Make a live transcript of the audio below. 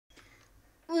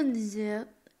What is it?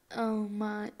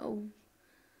 My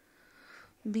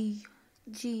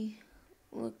OBG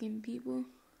looking people.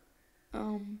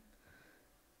 Um,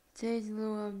 Today's a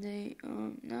little update.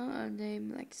 Not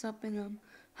update, like something.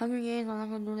 Hunger Games. I'm not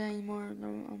gonna do that anymore.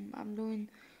 I'm doing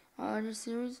other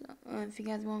series. If you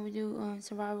guys want me to do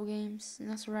survival games,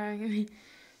 not survival games,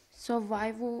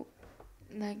 survival.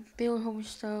 Like build a whole bunch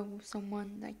of stuff with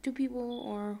someone, like 2 people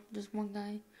or just one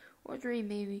guy, or 3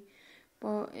 maybe.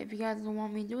 But if you guys don't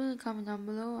want me to do it, comment down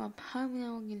below. I'll probably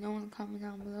not get no one to comment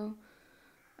down below.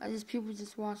 People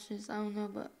just watch this. I don't know,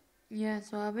 but yeah.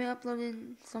 So I've been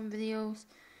uploading some videos,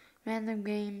 random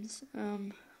games.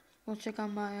 Go check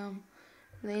out my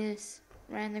latest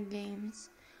random games,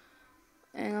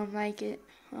 and I like it.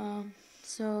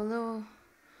 So a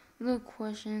little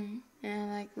question and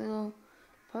like little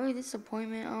probably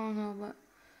disappointment. I don't know, but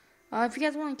if you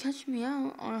guys want to catch me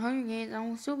out on Hunger Games, I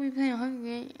will still be playing Hunger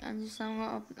Games. I'm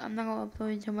not gonna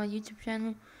upload it to my YouTube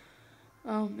channel.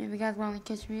 If you guys want to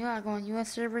catch me out, I go on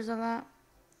US servers a lot.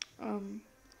 I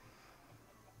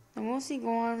mostly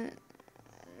go on.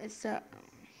 It's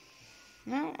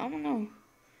no, I don't know.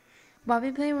 But I've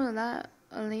been playing with a lot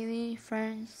of lady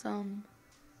friends. So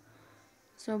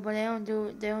but they don't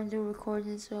do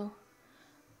recording. So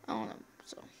I don't know.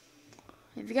 So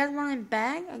if you guys want it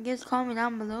back, I guess comment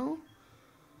down below.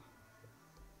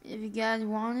 If you guys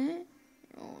want it,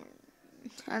 or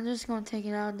I'm just gonna take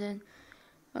it out then.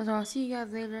 So I'll see you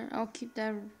guys later. I'll keep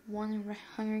that one in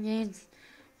Hunger Games,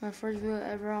 my first video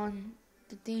ever on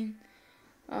the theme,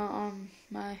 on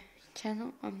my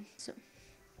channel. So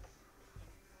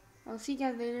I'll see you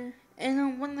guys later.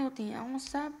 And one little thing, I want to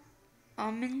stop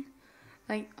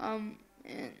like and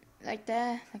like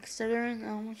that, like stuttering.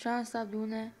 I'm trying to stop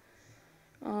doing that.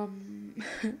 I'm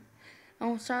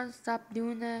trying to stop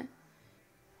doing that.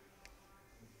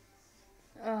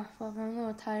 Fuck, I'm a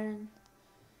little tired.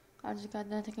 I just got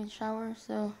done taking a shower,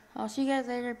 so I'll see you guys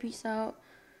later. Peace out,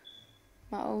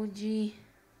 my OG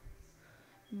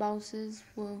bosses.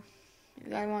 Well, if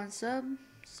you guys want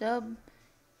sub,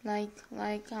 like,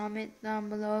 comment down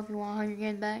below if you want 100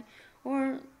 games back,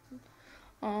 or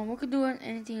we could do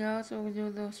anything else, or we could do a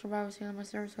little survival series on my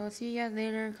server. So I'll see you guys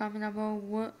later. Comment down below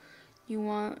what you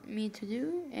want me to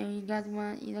do, and you guys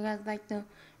like the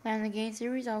random game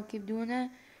series. I'll keep doing that.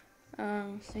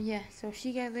 So yeah, so see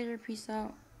you guys later. Peace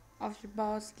out. Officer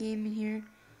Boss Gaming here.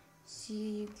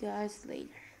 See you guys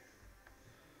later.